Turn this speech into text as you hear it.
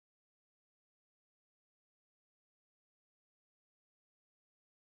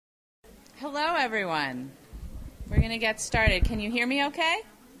Hello, everyone. We're going to get started. Can you hear me okay?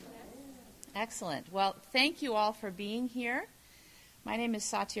 Excellent. Well, thank you all for being here. My name is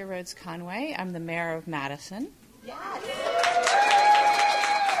Satya Rhodes Conway. I'm the mayor of Madison. Yes.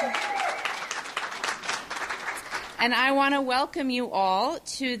 And I want to welcome you all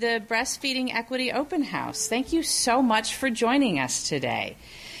to the Breastfeeding Equity Open House. Thank you so much for joining us today.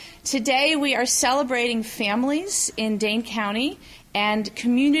 Today we are celebrating families in Dane County and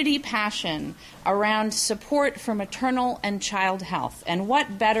community passion around support for maternal and child health. And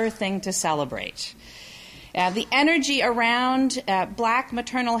what better thing to celebrate? The energy around Black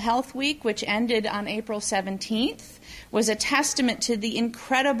Maternal Health Week, which ended on April 17th, was a testament to the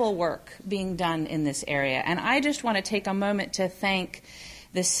incredible work being done in this area. And I just want to take a moment to thank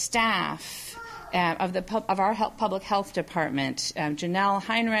the staff of our public health department, Janelle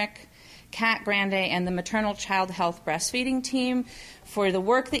Heinrich, Kat Grande, and the Maternal Child Health Breastfeeding team for the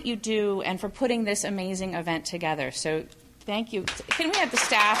work that you do and for putting this amazing event together. So thank you. Can we have the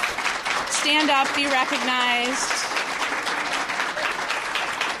staff stand up, be recognized?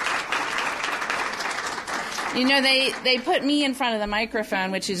 You know, they put me in front of the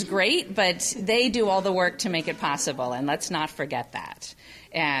microphone, which is great, but they do all the work to make it possible, and let's not forget that.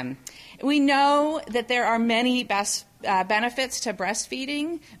 We know that there are many benefits to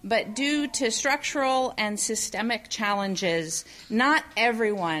breastfeeding, but due to structural and systemic challenges, not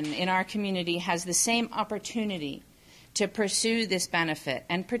everyone in our community has the same opportunity to pursue this benefit,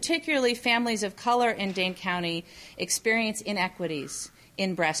 and particularly families of color in Dane County experience inequities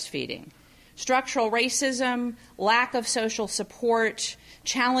in breastfeeding. Structural racism, lack of social support,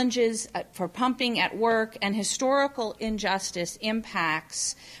 challenges for pumping at work, and historical injustice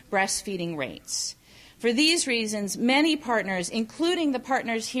impacts breastfeeding rates. For these reasons, many partners, including the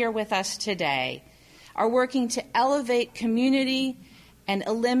partners here with us today, are working to elevate community and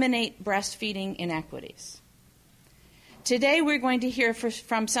eliminate breastfeeding inequities. Today, we're going to hear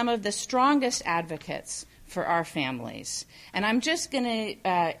from some of the strongest advocates for our families. And I'm just going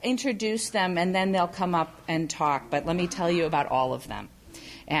to introduce them, and then they'll come up and talk, but let me tell you about all of them.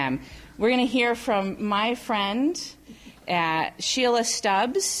 We're going to hear from my friend, Sheila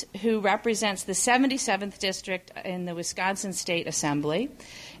Stubbs, who represents the 77th District in the Wisconsin State Assembly.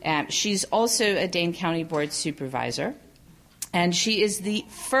 She's also a Dane County Board Supervisor, and she is the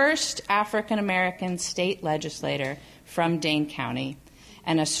first African-American state legislator from Dane County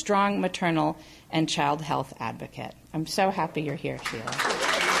and a strong maternal and child health advocate. I'm so happy you're here, Sheila.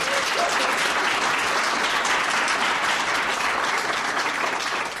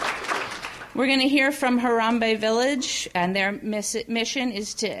 We're going to hear from Harambee Village, and their mission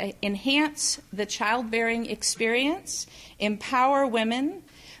is to enhance the childbearing experience, empower women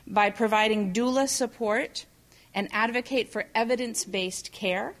by providing doula support, and advocate for evidence-based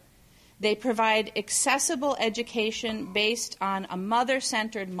care. They provide accessible education based on a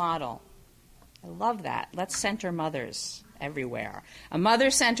mother-centered model. I love that. Let's center mothers everywhere. A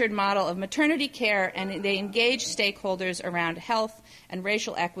mother-centered model of maternity care, and they engage stakeholders around health and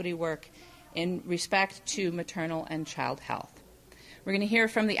racial equity work in respect to maternal and child health. We're going to hear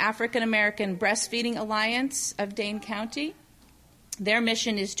from the American Breastfeeding Alliance of Dane County. Their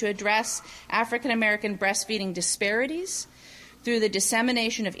mission is to address African American breastfeeding disparities through the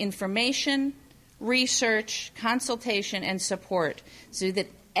dissemination of information, research, consultation, and support so that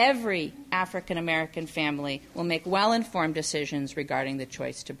every African American family will make well-informed decisions regarding the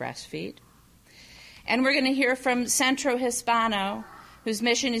choice to breastfeed. And we're going to hear from Centro Hispano, whose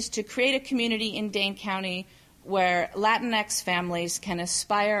mission is to create a community in Dane County where Latinx families can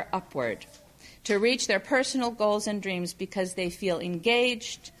aspire upward to reach their personal goals and dreams because they feel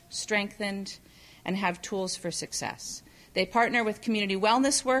engaged, strengthened, and have tools for success. They partner with community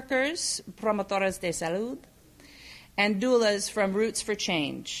wellness workers, promotoras de salud, and doulas from Roots for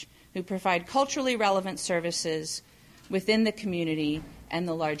Change, who provide culturally relevant services within the community and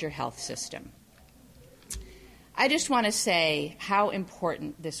the larger health system. I just want to say how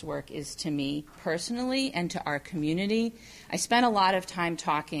important this work is to me personally and to our community. I spent a lot of time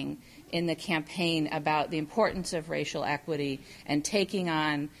talking in the campaign about the importance of racial equity and taking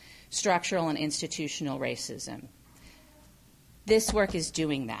on structural and institutional racism. This work is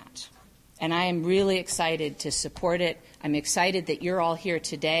doing that, and I am really excited to support it. I'm excited that you're all here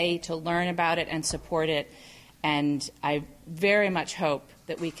today to learn about it and support it, and I very much hope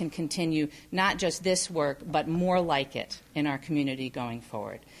that we can continue not just this work, but more like it in our community going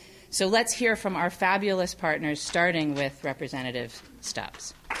forward. So let's hear from our fabulous partners, starting with Representative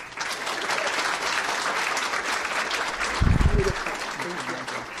Stubbs.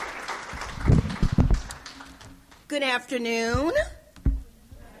 Good afternoon.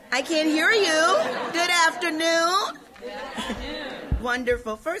 I can't hear you. Good afternoon. Good afternoon.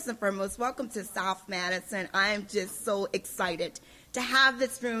 Wonderful. First and foremost, welcome to South Madison. I am just so excited to have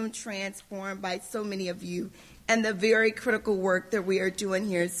this room transformed by so many of you and the very critical work that we are doing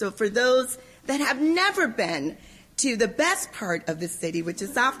here. So for those that have never been to the best part of the city, which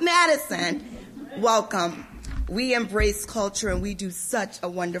is South Madison, welcome. We embrace culture and we do such a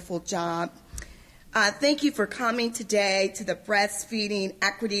wonderful job. Thank you for coming today to the Breastfeeding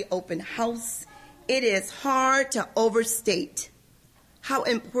Equity Open House. It is hard to overstate how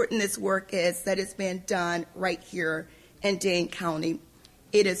important this work is that is being done right here in Dane County.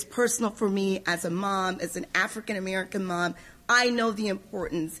 It is personal for me as a mom, as an African-American mom. I know the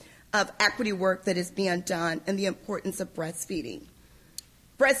importance of equity work that is being done and the importance of breastfeeding.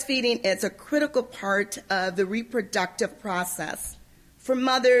 Breastfeeding is a critical part of the reproductive process for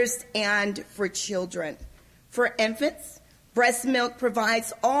mothers and for children. For infants, breast milk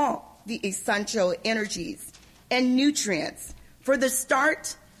provides all the essential energies and nutrients for the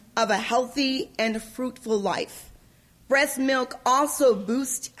start of a healthy and fruitful life. Breast milk also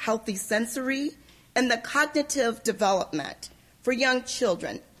boosts healthy sensory and the cognitive development for young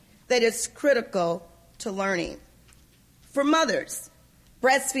children that is critical to learning. For mothers,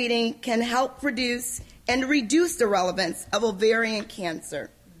 breastfeeding can help reduce and reduce the relevance of ovarian cancer,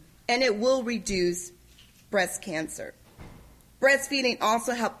 and it will reduce breast cancer. Breastfeeding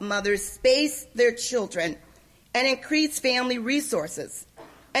also helps mothers space their children and increase family resources,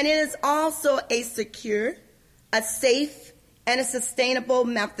 and it is also a secure, a safe, and a sustainable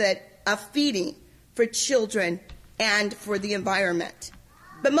method of feeding for children and for the environment.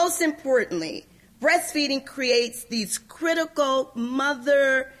 But most importantly, breastfeeding creates these critical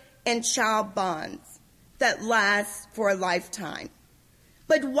mother and child bonds that last for a lifetime.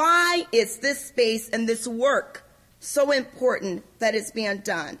 But why is this space and this work so important that it's being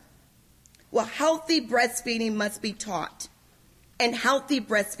done? Well, healthy breastfeeding must be taught, and healthy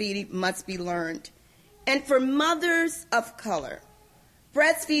breastfeeding must be learned. And for mothers of color,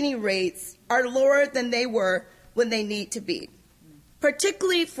 breastfeeding rates are lower than they were when they need to be,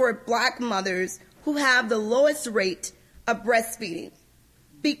 particularly for Black mothers who have the lowest rate of breastfeeding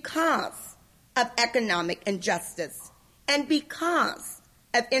because of economic injustice and because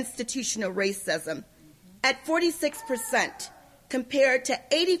of institutional racism at 46% compared to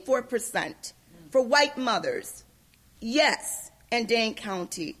 84% for white mothers. Yes, in Dane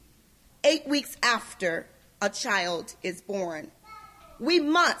County, 8 weeks after a child is born. We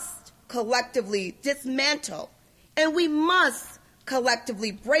must collectively dismantle and we must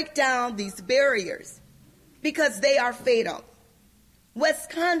collectively break down these barriers because they are fatal.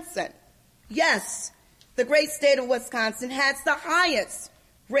 Wisconsin, yes, the great state of Wisconsin has the highest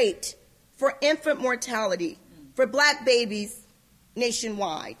rate for infant mortality for Black babies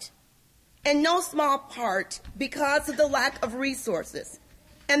nationwide. In no small part because of the lack of resources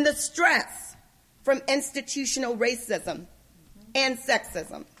and the stress from institutional racism and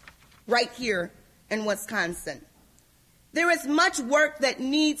sexism right here in Wisconsin. There is much work that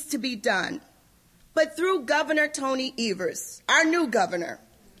needs to be done, but through Governor Tony Evers, our new governor,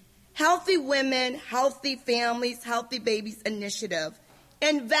 Healthy Women, Healthy Families, Healthy Babies Initiative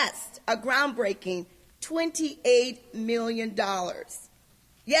invests a groundbreaking $28 million.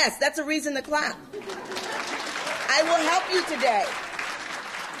 Yes, that's a reason to clap. I will help you today.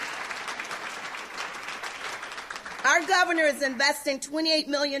 Our governor is investing $28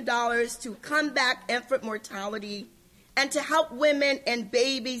 million to combat infant mortality and to help women and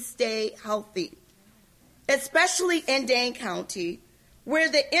babies stay healthy, especially in Dane County, where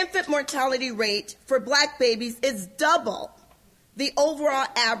the infant mortality rate for Black babies is double the overall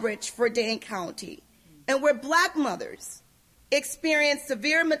average for Dane County, and where Black mothers experience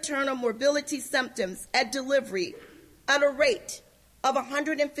severe maternal morbidity symptoms at delivery at a rate of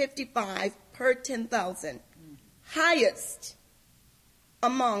 155 per 10,000, highest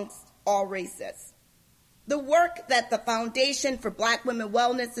amongst all races. The work that the Foundation for Black Women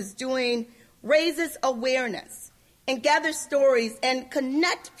Wellness is doing raises awareness and gathers stories and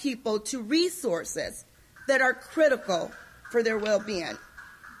connect people to resources that are critical for their well-being.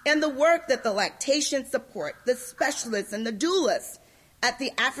 And the work that the lactation support, the specialists and the doulas at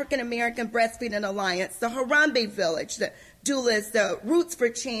the African American Breastfeeding Alliance, the Harambee Village Doulas, the Roots for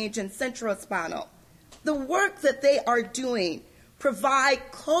Change, and Centro Hispano, the work that they are doing provide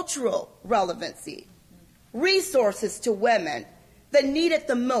cultural relevancy, resources to women that need it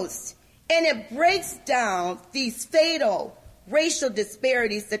the most, and it breaks down these fatal racial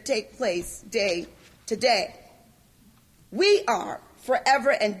disparities that take place day to day. We are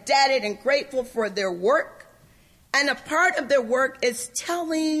forever indebted and grateful for their work And a part of their work is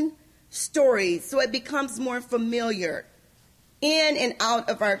telling stories so it becomes more familiar in and out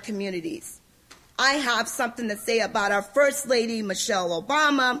of our communities. I have something to say about our First Lady, Michelle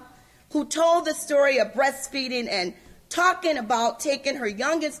Obama, who told the story of breastfeeding and talking about taking her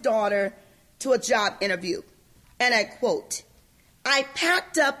youngest daughter to a job interview. And I quote, "I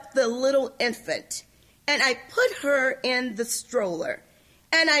packed up the little infant and I put her in the stroller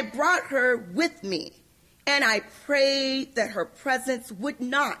and I brought her with me and I prayed that her presence would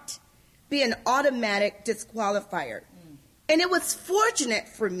not be an automatic disqualifier. And it was fortunate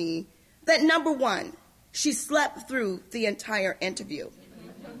for me that, number one, she slept through the entire interview."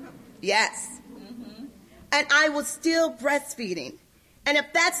 Yes. And I was still breastfeeding. And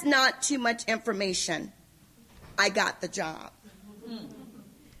if that's not too much information, I got the job.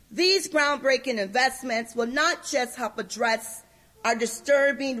 These groundbreaking investments will not just help address our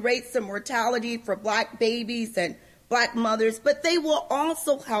disturbing rates of mortality for Black babies and Black mothers, but they will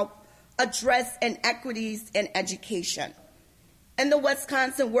also help address inequities in education. In the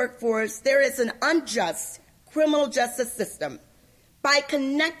Wisconsin workforce, there is an unjust criminal justice system. By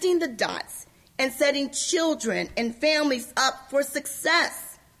connecting the dots and setting children and families up for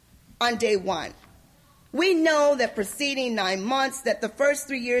success on day one, we know that preceding 9 months, that the first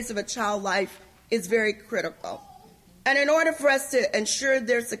 3 years of a child's life is very critical. And in order for us to ensure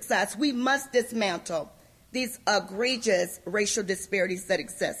their success, we must dismantle these egregious racial disparities that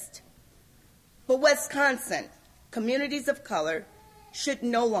exist. But Wisconsin, communities of color, should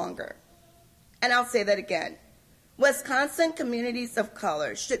no longer, and I'll say that again, Wisconsin communities of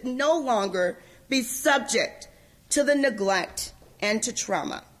color should no longer be subject to the neglect and to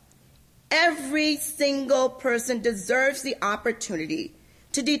trauma. Every single person deserves the opportunity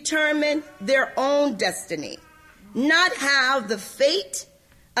to determine their own destiny, not have the fate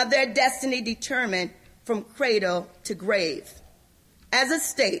of their destiny determined from cradle to grave. As a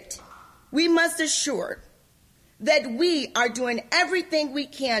state, we must assure that we are doing everything we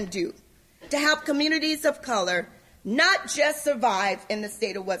can do to help communities of color not just survive in the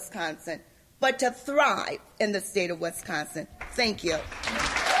state of Wisconsin, but to thrive in the state of Wisconsin. Thank you.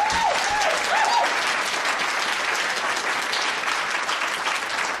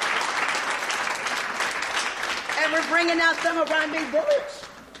 And we're bringing out the Harambee Village.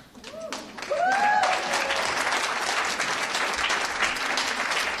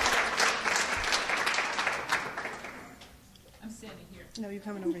 I'm standing here. No, you're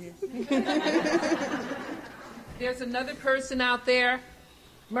coming over here. There's another person out there,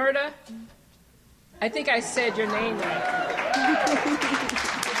 Murda. I think I said your name right.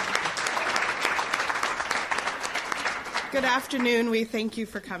 Good afternoon. We thank you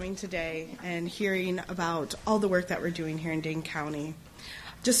for coming today and hearing about all the work that we're doing here in Dane County.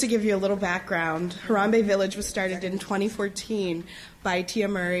 Just to give you a little background, Harambee Village was started in 2014 by Tia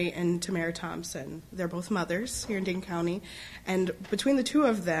Murray and Tamara Thompson. They're both mothers here in Dane County, and between the two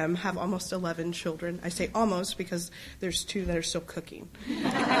of them have almost 11 children. I say almost because there's 2 that are still cooking.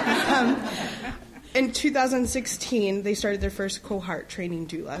 In 2016, they started their first cohort training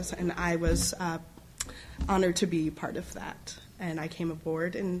doulas, and I was honored to be part of that. And I came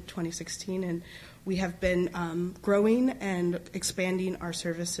aboard in 2016, and we have been growing and expanding our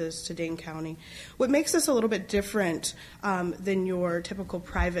services to Dane County. What makes us a little bit different than your typical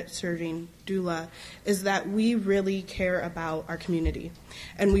private serving doula is that we really care about our community,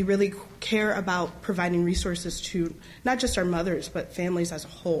 and we really care about providing resources to not just our mothers, but families as a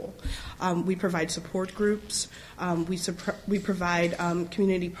whole. We provide support groups. We provide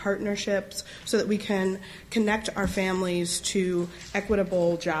community partnerships so that we can connect our families to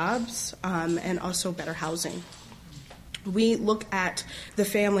equitable jobs and also better housing. We look at the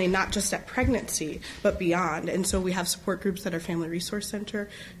family not just at pregnancy, but beyond. And so we have support groups at our Family Resource Center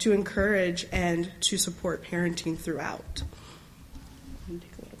to encourage and to support parenting throughout.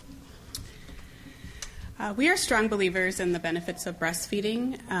 We are strong believers in the benefits of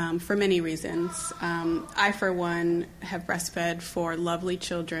breastfeeding for many reasons. I, for one, have breastfed for lovely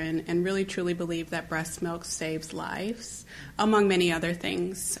children and really truly believe that breast milk saves lives, among many other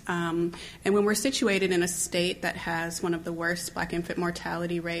things. And when we're situated in a state that has one of the worst Black infant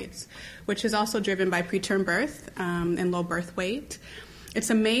mortality rates, which is also driven by preterm birth and low birth weight, it's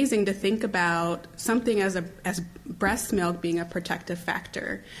amazing to think about something as breast milk being a protective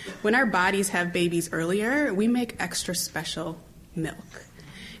factor. When our bodies have babies earlier, we make extra special milk.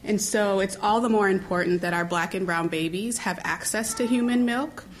 And so it's all the more important that our Black and brown babies have access to human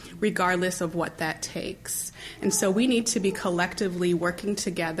milk. regardless of what that takes. And so we need to be collectively working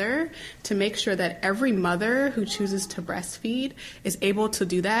together to make sure that every mother who chooses to breastfeed is able to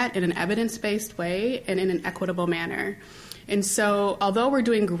do that in an evidence-based way and in an equitable manner. And so although we're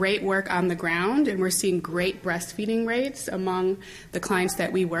doing great work on the ground and we're seeing great breastfeeding rates among the clients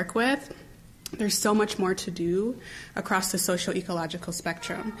that we work with, there's so much more to do across the socio-ecological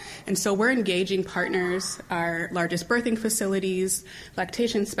spectrum. And so we're engaging partners, our largest birthing facilities,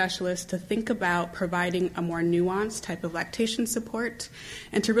 lactation specialists, to think about providing a more nuanced type of lactation support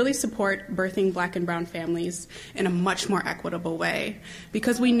and to really support birthing Black and brown families in a much more equitable way.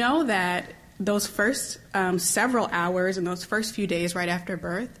 Because we know that those first several hours and those first few days right after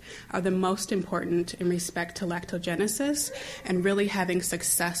birth are the most important in respect to lactogenesis and really having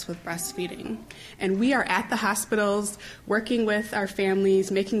success with breastfeeding. And we are at the hospitals working with our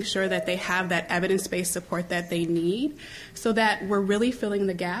families, making sure that they have that evidence-based support that they need so that we're really filling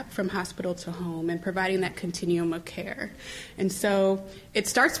the gap from hospital to home and providing that continuum of care. And so it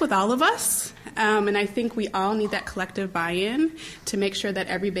starts with all of us, and I think we all need that collective buy-in to make sure that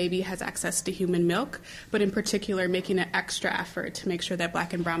every baby has access to human milk, but in particular making an extra effort to make sure that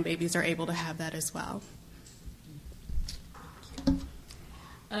Black and brown babies are able to have that as well.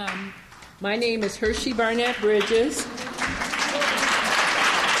 My name is Hershey Barnett Bridges.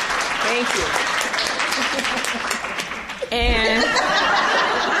 Thank you. And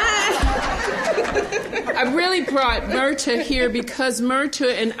I really brought Myrta here because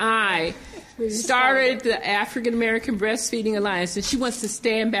Myrta and I started the African American Breastfeeding Alliance, and she wants to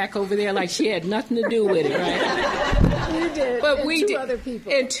stand back over there like she had nothing to do with it, right? You did. But and we two did. Other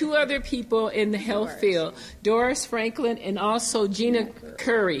people. And two other people in the health field, Doris Franklin and also Gina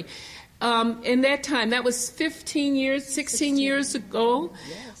Curry. In that time, that was 16 years ago.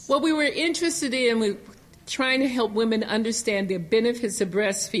 Yes. What we were interested in was trying to help women understand the benefits of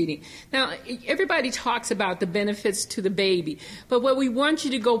breastfeeding. Now, everybody talks about the benefits to the baby, but what we want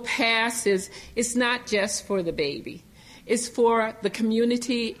you to go past is it's not just for the baby. It's for the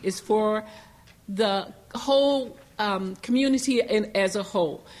community. It's for the whole community as a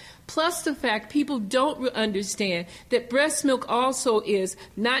whole. Plus the fact people don't understand that breast milk also is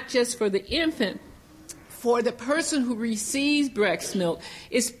not just for the infant. For the person who receives breast milk,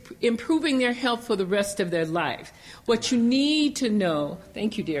 is improving their health for the rest of their life. What you need to know,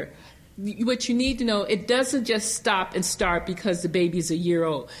 thank you, dear. What you need to know, it doesn't just stop and start because the baby's a year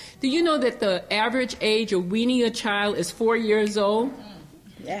old. Do you know that the average age of weaning a child is 4 years old?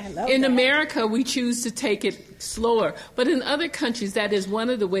 Yeah, I love in that. America, we choose to take it slower. But in other countries, that is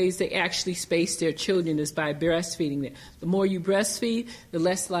one of the ways they actually space their children is by breastfeeding them. The more you breastfeed, the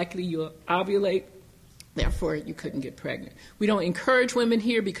less likely you'll ovulate. Therefore, you couldn't get pregnant. We don't encourage women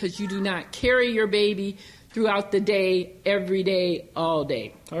here because you do not carry your baby throughout the day, every day, all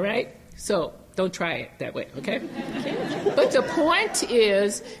day. All right? So don't try it that way, okay? But the point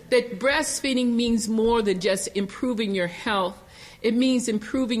is that breastfeeding means more than just improving your health. It means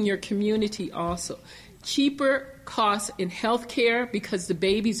improving your community also. Cheaper costs in health care because the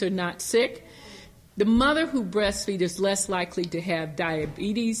babies are not sick. The mother who breastfeeds is less likely to have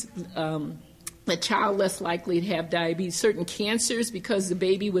diabetes, a child less likely to have diabetes, certain cancers because the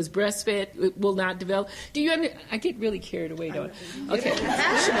baby was breastfed it will not develop. Do you I get really carried away, don't I? Okay.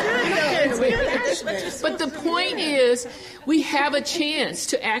 But the point is we have a chance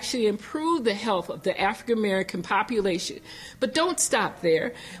to actually improve the health of the African American population. But don't stop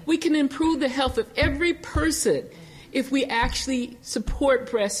there. We can improve the health of every person if we actually support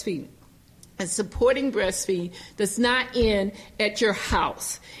breastfeeding. And supporting breastfeeding does not end at your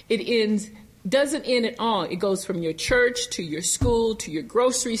house. It doesn't end at all. It goes from your church to your school to your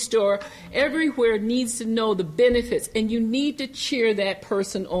grocery store. Everywhere needs to know the benefits, and you need to cheer that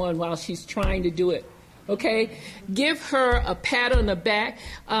person on while she's trying to do it. Okay? Give her a pat on the back.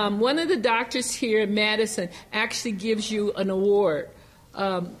 One of the doctors here in Madison actually gives you an award,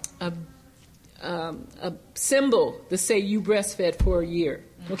 a symbol to say you breastfed for a year.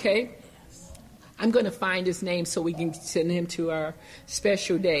 Okay? I'm going to find his name so we can send him to our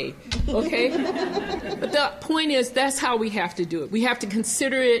special day, okay? But the point is, that's how we have to do it. We have to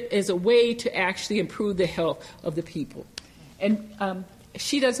consider it as a way to actually improve the health of the people. And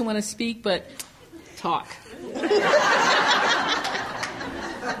she doesn't want to speak, but talk.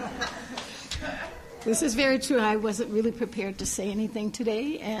 This is very true. I wasn't really prepared to say anything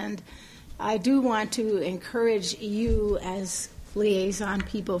today, and I do want to encourage you as liaison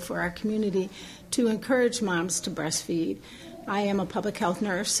people for our community to encourage moms to breastfeed. I am a public health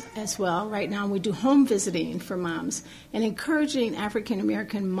nurse as well. Right now we do home visiting for moms, and encouraging African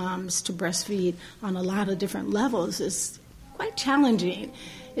American moms to breastfeed on a lot of different levels is quite challenging,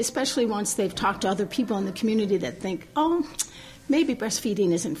 especially once they've talked to other people in the community that think, oh, maybe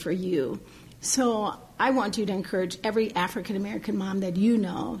breastfeeding isn't for you. So I want you to encourage every African American mom that you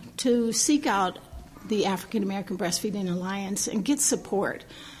know to seek out the African American Breastfeeding Alliance and get support.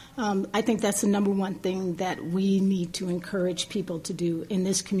 I think that's the number one thing that we need to encourage people to do in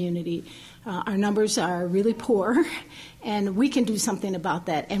this community. Our numbers are really poor, and we can do something about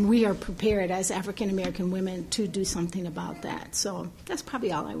that, and we are prepared as African American women to do something about that. So that's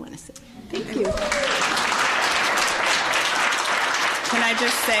probably all I want to say. Thank you. Can I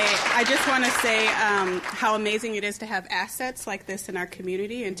just want to say how amazing it is to have assets like this in our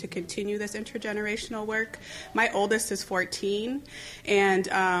community and to continue this intergenerational work. My oldest is 14,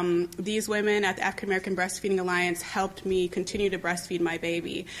 and these women at the African American Breastfeeding Alliance helped me continue to breastfeed my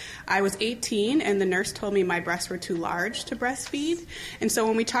baby. I was 18, and the nurse told me my breasts were too large to breastfeed. And so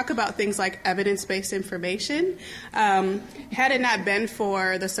when we talk about things like evidence-based information, had it not been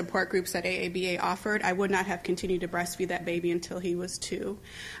for the support groups that AABA offered, I would not have continued to breastfeed that baby until he was 2.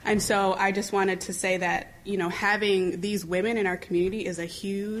 And so I just wanted to say that, you know, having these women in our community is a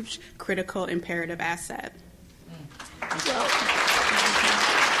huge, critical, imperative asset. Well,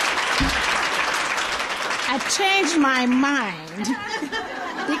 I changed my mind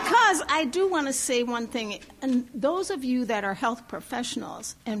because I do want to say one thing. And those of you that are health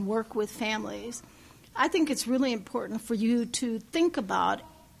professionals and work with families, I think it's really important for you to think about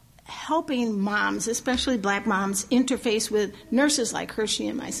helping moms, especially black moms, interface with nurses like Hershey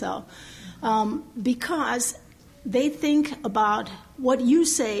and myself, because they think about what you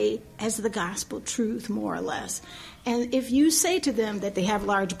say as the gospel truth, more or less. And if you say to them that they have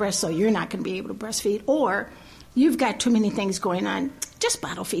large breasts, so you're not going to be able to breastfeed, or you've got too many things going on, just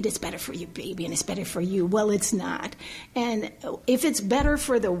bottle feed, it's better for your baby and it's better for you. Well, it's not. And if it's better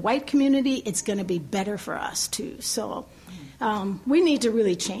for the white community, it's going to be better for us too. So we need to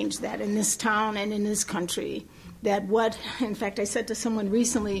really change that in this town and in this country. In fact, I said to someone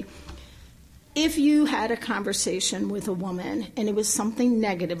recently, if you had a conversation with a woman and it was something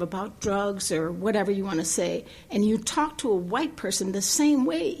negative about drugs or whatever you want to say, and you talked to a white person the same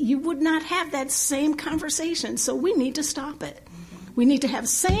way, you would not have that same conversation. So we need to stop it. We need to have the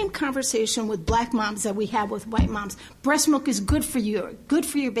same conversation with black moms that we have with white moms. Breast milk is good for you, good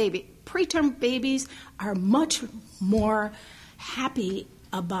for your baby. Preterm babies are much more happy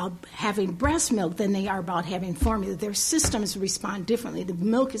about having breast milk than they are about having formula. Their systems respond differently. The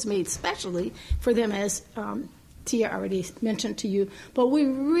milk is made specially for them, as Tia already mentioned to you. But we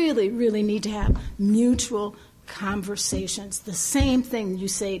really, really need to have mutual conversations. The same thing you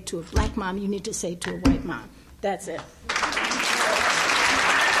say to a black mom, you need to say to a white mom. That's it.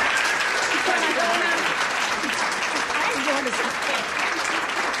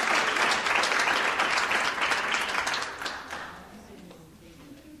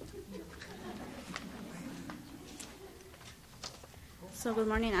 So good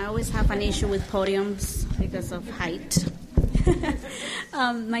morning. I always have an issue with podiums because of height.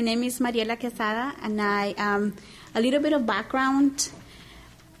 My name is Mariela Quesada, and I a little bit of background.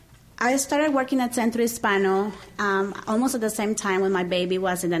 I started working at Centro Hispano almost at the same time when my baby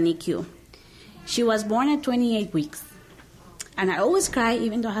was in the NICU. She was born at 28 weeks, and I always cry,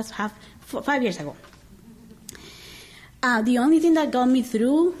 even though I have 5 years ago. The only thing that got me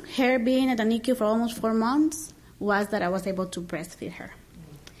through her being at the NICU for almost 4 months was that I was able to breastfeed her.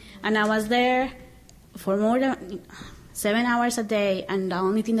 And I was there for more than 7 hours a day, and the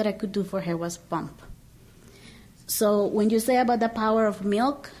only thing that I could do for her was pump. So when you say about the power of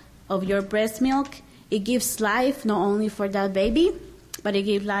milk, of your breast milk, it gives life not only for that baby, but it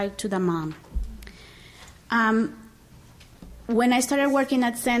gives life to the mom. When I started working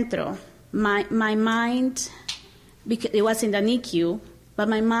at Centro, my mind, because it was in the NICU, but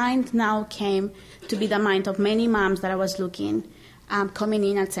my mind now came to be the mind of many moms that I was looking, coming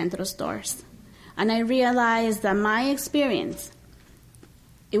in at Centro's doors. And I realized that my experience,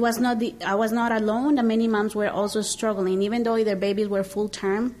 I was not alone, that many moms were also struggling. Even though their babies were full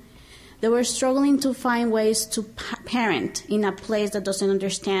term, they were struggling to find ways to parent in a place that doesn't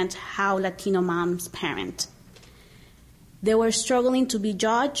understand how Latino moms parent. They were struggling to be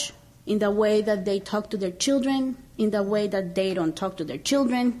judged in the way that they talk to their children, in the way that they don't talk to their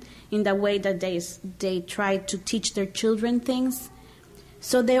children, in the way that they try to teach their children things.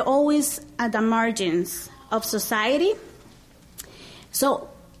 So they're always at the margins of society. So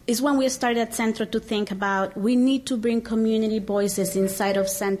it's when we started at Centro to think about we need to bring community voices inside of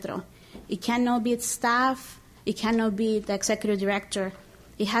Centro. It cannot be its staff. It cannot be the executive director.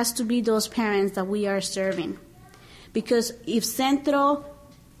 It has to be those parents that we are serving. Because if Centro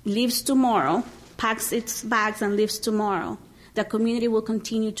leaves tomorrow, packs its bags and leaves tomorrow, the community will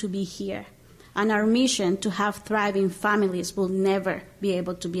continue to be here. And our mission to have thriving families will never be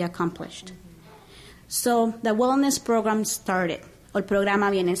able to be accomplished. So the wellness program started, or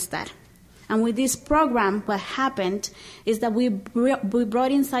Programa Bienestar. And with this program, what happened is that we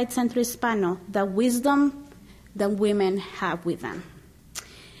brought inside Centro Hispano the wisdom that women have with them.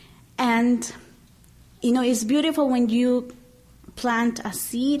 And, it's beautiful when you plant a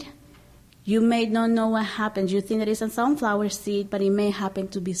seed. You may not know what happens. You think that it's a sunflower seed, but it may happen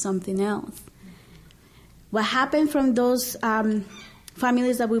to be something else. What happened from those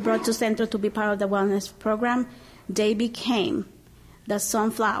families that we brought to Centro to be part of the wellness program, they became the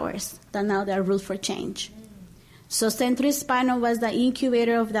sunflowers that now they are root for change. So Centro Hispano was the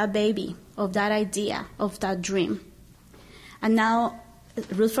incubator of that baby, of that idea, of that dream. And now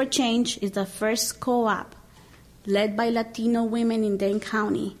Root for Change is the first co-op led by Latino women in Dane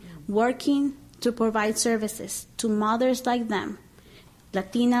County, working to provide services to mothers like them,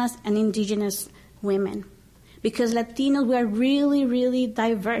 Latinas and indigenous women. Because Latinos, we are really, really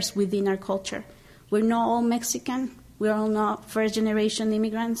diverse within our culture. We're not all Mexican. We are all not first-generation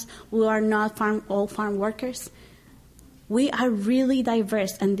immigrants. We are not all farm workers. We are really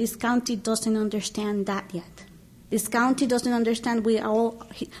diverse, and this county doesn't understand that yet. This county doesn't understand we are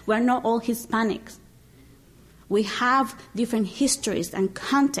not all Hispanics. We have different histories and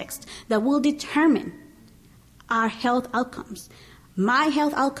contexts that will determine our health outcomes, my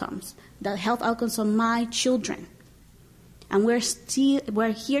health outcomes, the health outcomes of my children. And we're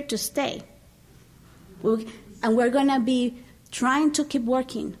here to stay. And we're going to be trying to keep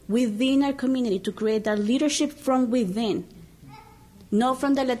working within our community to create that leadership from within. Not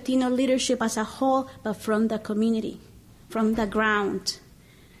from the Latino leadership as a whole, but from the community, from the ground.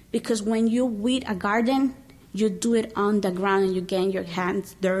 Because when you weed a garden, you do it on the ground and you get your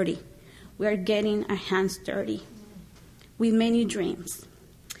hands dirty. We are getting our hands dirty with many dreams.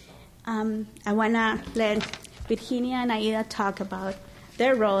 I want to let Virginia and Aida talk about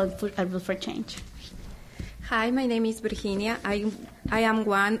their role at Root for Change. Hi, my name is Virginia. I am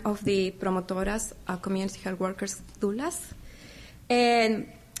one of the promotoras, community health workers, doulas. And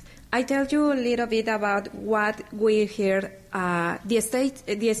I tell you a little bit about what we hear. The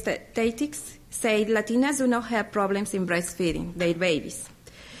statistics say Latinas do not have problems in breastfeeding their babies.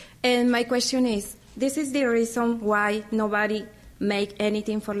 And my question is, this is the reason why nobody make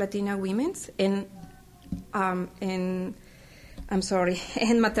anything for Latina women in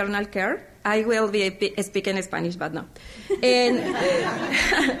maternal care. I will be speaking Spanish, but no. And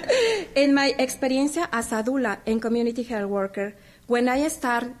in my experience as a doula and community health worker, when I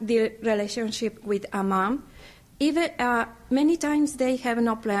start the relationship with a mom, even many times they have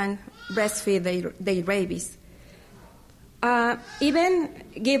no plan breastfeed their babies. Even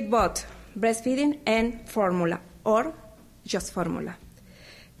give both breastfeeding and formula, or just formula.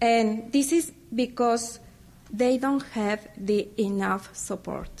 And this is because they don't have the enough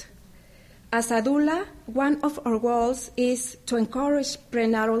support. As a doula, one of our goals is to encourage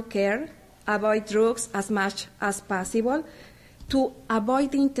prenatal care, avoid drugs as much as possible, to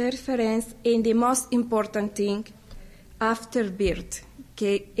avoid interference in the most important thing after birth,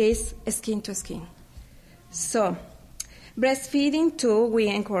 que is skin to skin. So, breastfeeding too, we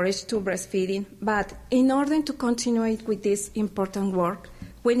encourage to breastfeeding, but in order to continue with this important work,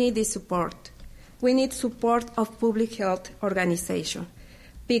 we need the support. We need support of public health organizations,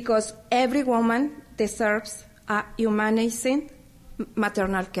 because every woman deserves a humanizing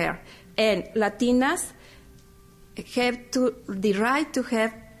maternal care. And Latinas have the right to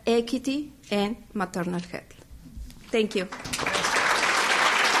have equity and maternal health. Thank you.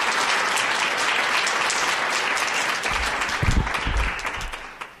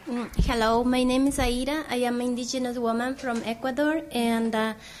 Hello, my name is Aida. I am an indigenous woman from Ecuador, and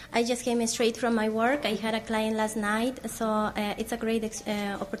I just came straight from my work. I had a client last night, so it's a great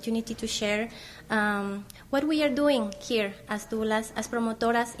opportunity to share what we are doing here as doulas, as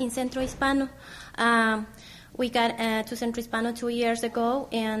promotoras in Centro Hispano. We got to Centro Hispano 2 years ago,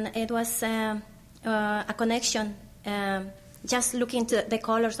 and it was a connection. Just looking to the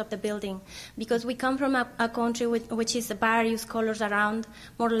colors of the building, because we come from a country which is various colors around,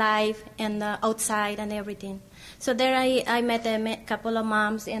 more life and outside and everything. So there I met a couple of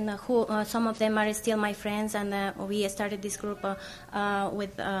moms, and who some of them are still my friends, and we started this group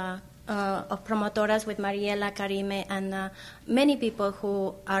with promotoras with Mariela, Karime, and many people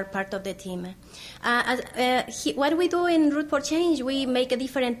who are part of the team. What we do in Root for Change, we make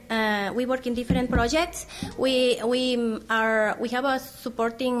we work in different projects. We have a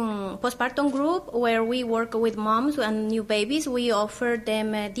supporting postpartum group where we work with moms and new babies. We offer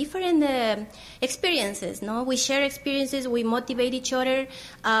them different experiences. No, we share experiences. We motivate each other.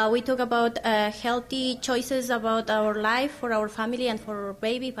 We talk about healthy choices about our life for our family and for our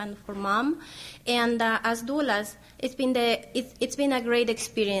baby and for mom. And as doulas, it's been a great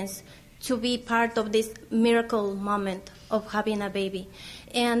experience to be part of this miracle moment of having a baby.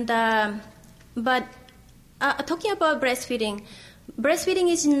 And but talking about breastfeeding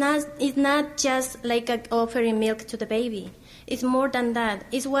is not just like offering milk to the baby. It's more than that.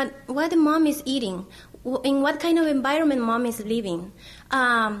 It's what the mom is eating, in what kind of environment mom is living.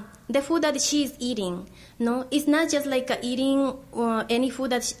 The food that she is eating, no, it's not just like eating any food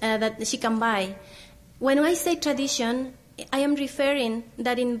that she can buy. When I say tradition, I am referring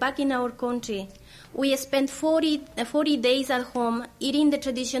that back in our country, we spend 40 days at home eating the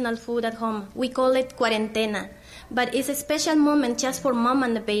traditional food at home. We call it cuarentena. But it's a special moment just for mom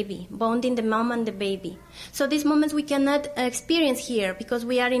and the baby, bonding the mom and the baby. So these moments we cannot experience here because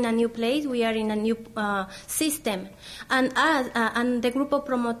we are in a new place, we are in a new system. And us, and the group of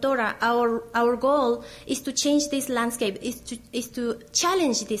Promotora, our goal is to change this landscape, is to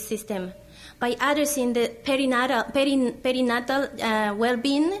challenge this system by addressing the perinatal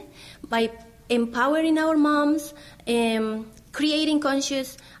well-being, by empowering our moms, creating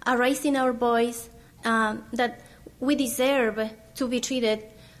conscious, raising our voice, that we deserve to be treated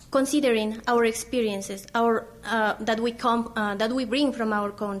considering our experiences, that we bring from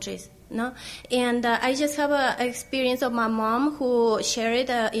our countries. No, and I just have an experience of my mom who shared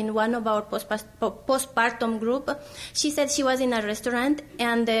in one of our postpartum group. She said she was in a restaurant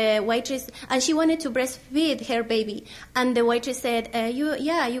and the waitress, and she wanted to breastfeed her baby, and the waitress said,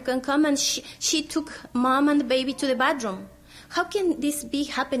 you can come, and she took mom and the baby to the bathroom. How can this be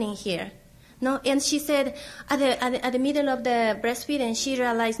happening here? No, and she said at the middle of the breastfeeding, she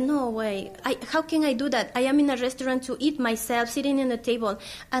realized, no way, how can I do that? I am in a restaurant to eat myself, sitting in the table,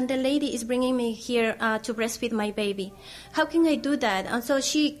 and the lady is bringing me here to breastfeed my baby. How can I do that? And so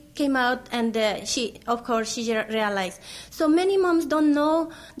she came out, and she realized. So many moms don't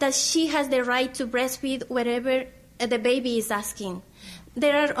know that she has the right to breastfeed wherever the baby is asking.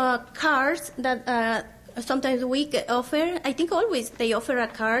 There are cards that sometimes we offer. I think always they offer a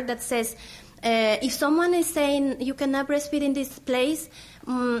card that says, if someone is saying you cannot breastfeed in this place,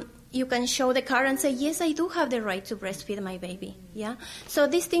 you can show the card and say, yes, I do have the right to breastfeed my baby. Yeah. So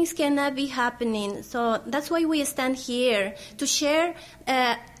these things cannot be happening. So that's why we stand here to share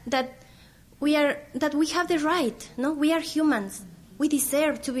that we have the right. No, we are humans. We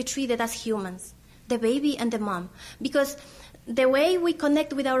deserve to be treated as humans, the baby and the mom, because the way we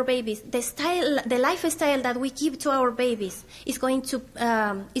connect with our babies, the lifestyle that we give to our babies is going to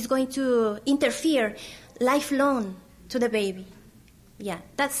interfere lifelong to the baby. Yeah,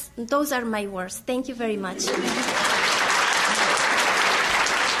 those are my words. Thank you very much.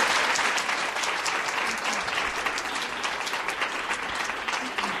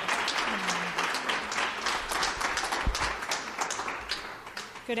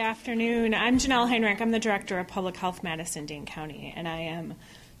 Good afternoon. I'm Janelle Heinrich. I'm the Director of Public Health Madison Dane County, and I am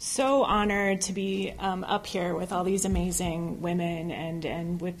so honored to be up here with all these amazing women and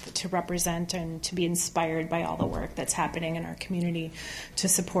to represent and to be inspired by all the work that's happening in our community to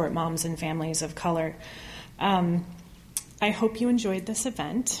support moms and families of color. I hope you enjoyed this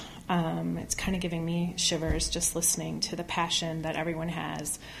event. It's kind of giving me shivers just listening to the passion that everyone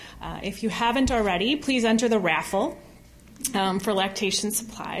has. If you haven't already, please enter the raffle. For lactation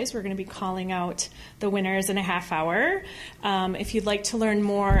supplies. We're going to be calling out the winners in a half hour. If you'd like to learn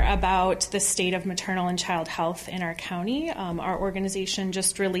more about the state of maternal and child health in our county, our organization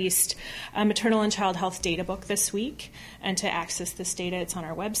just released a maternal and child health data book this week. And to access this data, it's on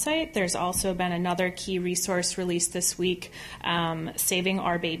our website. There's also been another key resource released this week, Saving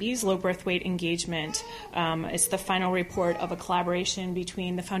Our Babies, Low Birth Weight Engagement. It's the final report of a collaboration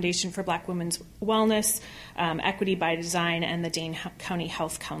between the Foundation for Black Women's Wellness, Equity by Design, and the Dane County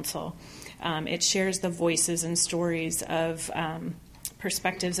Health Council. It shares the voices and stories of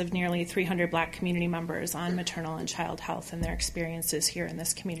perspectives of nearly 300 Black community members on maternal and child health and their experiences here in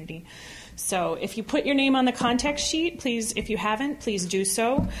this community. So if you put your name on the contact sheet, please, if you haven't, please do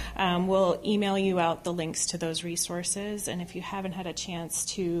so. We'll email you out the links to those resources. And if you haven't had a chance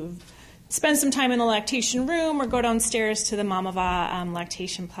to spend some time in the lactation room or go downstairs to the Mamava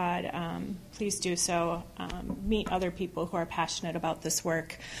lactation pod, please do so. Meet other people who are passionate about this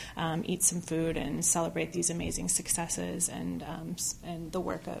work, eat some food, and celebrate these amazing successes and the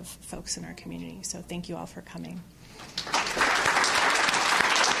work of folks in our community. So thank you all for coming.